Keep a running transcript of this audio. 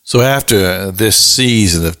So after this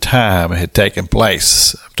season of time had taken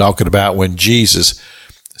place, I'm talking about when Jesus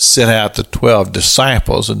sent out the 12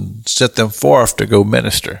 disciples and sent them forth to go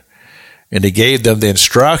minister. And he gave them the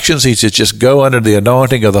instructions. He said, just go under the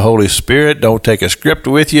anointing of the Holy Spirit. Don't take a script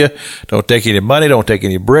with you. Don't take any money. Don't take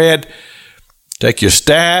any bread. Take your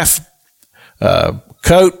staff,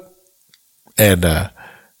 coat, and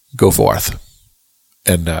go forth.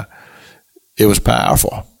 And it was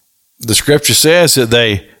powerful. The scripture says that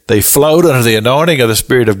they flowed under the anointing of the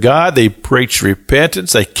Spirit of God. They preached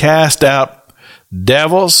repentance. They cast out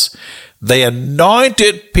devils. They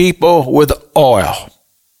anointed people with oil.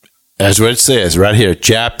 That's what it says right here,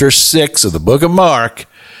 chapter 6 of the book of Mark,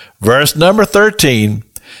 verse number 13,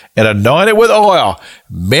 and anointed with oil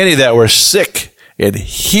many that were sick and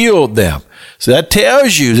healed them. So that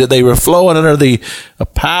tells you that they were flowing under the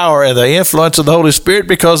power and the influence of the Holy Spirit,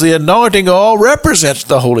 because the anointing oil represents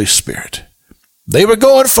the Holy Spirit. They were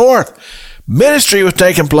going forth. Ministry was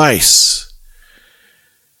taking place.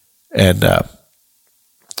 And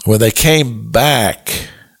when they came back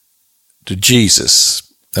to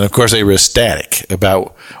Jesus, and of course they were ecstatic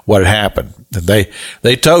about what had happened, and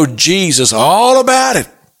they told Jesus all about it,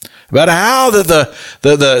 about how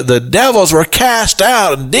the devils were cast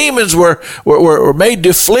out and demons were made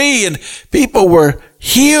to flee and people were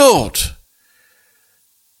healed.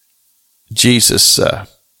 Jesus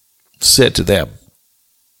said to them,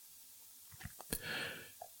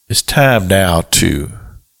 it's time now to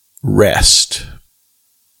rest.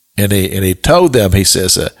 And he told them, he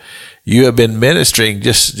says, you have been ministering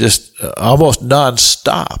just almost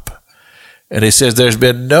nonstop. And he says there's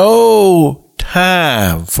been no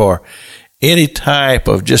time for any type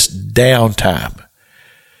of just downtime.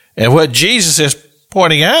 And what Jesus is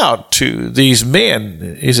pointing out to these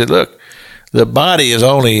men, he said, look, the body is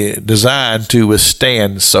only designed to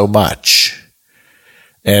withstand so much.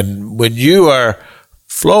 And when you are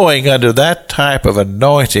flowing under that type of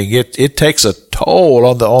anointing, it takes a toll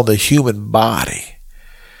on the human body.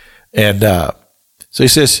 And so he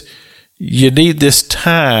says, you need this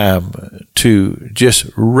time to just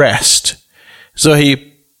rest. So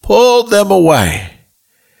he pulled them away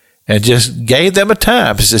and just gave them a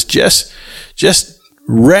time. He says, just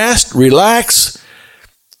rest, relax,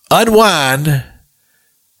 unwind,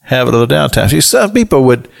 have a little downtime. See, some people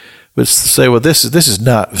would say, well, this is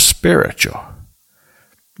not spiritual.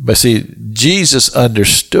 But see, Jesus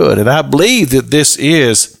understood, and I believe that this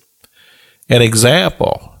is an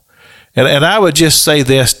example. And I would just say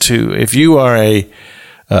this too: if you are a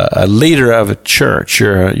leader of a church,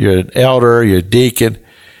 you're an elder, you're a deacon,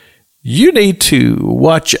 you need to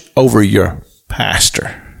watch over your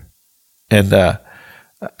pastor. And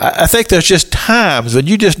I think there's just times when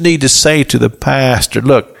you just need to say to the pastor,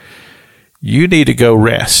 look, you need to go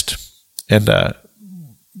rest, and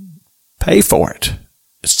pay for it.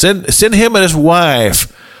 Send him and his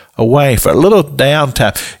wife away for a little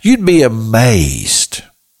downtime. You'd be amazed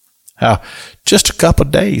how just a couple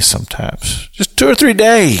of days sometimes, just 2 or 3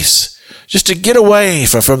 days, just to get away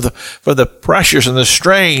from the pressures and the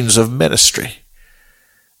strains of ministry,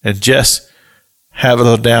 and just have a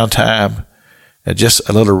little downtime and just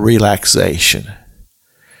a little relaxation.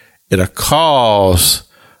 It'll cause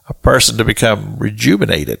a person to become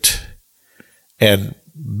rejuvenated and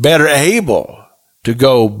better able to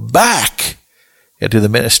go back into the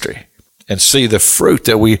ministry and see the fruit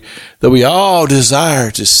that we all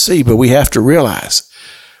desire to see. But we have to realize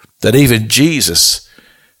that even Jesus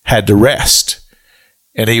had to rest,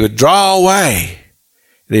 and he would draw away,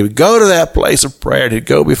 and he would go to that place of prayer, and he'd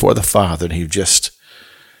go before the Father, and he would just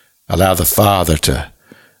allow the Father to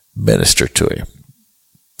minister to him.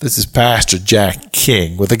 This is Pastor Jack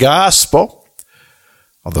King with the gospel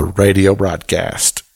on the radio broadcast.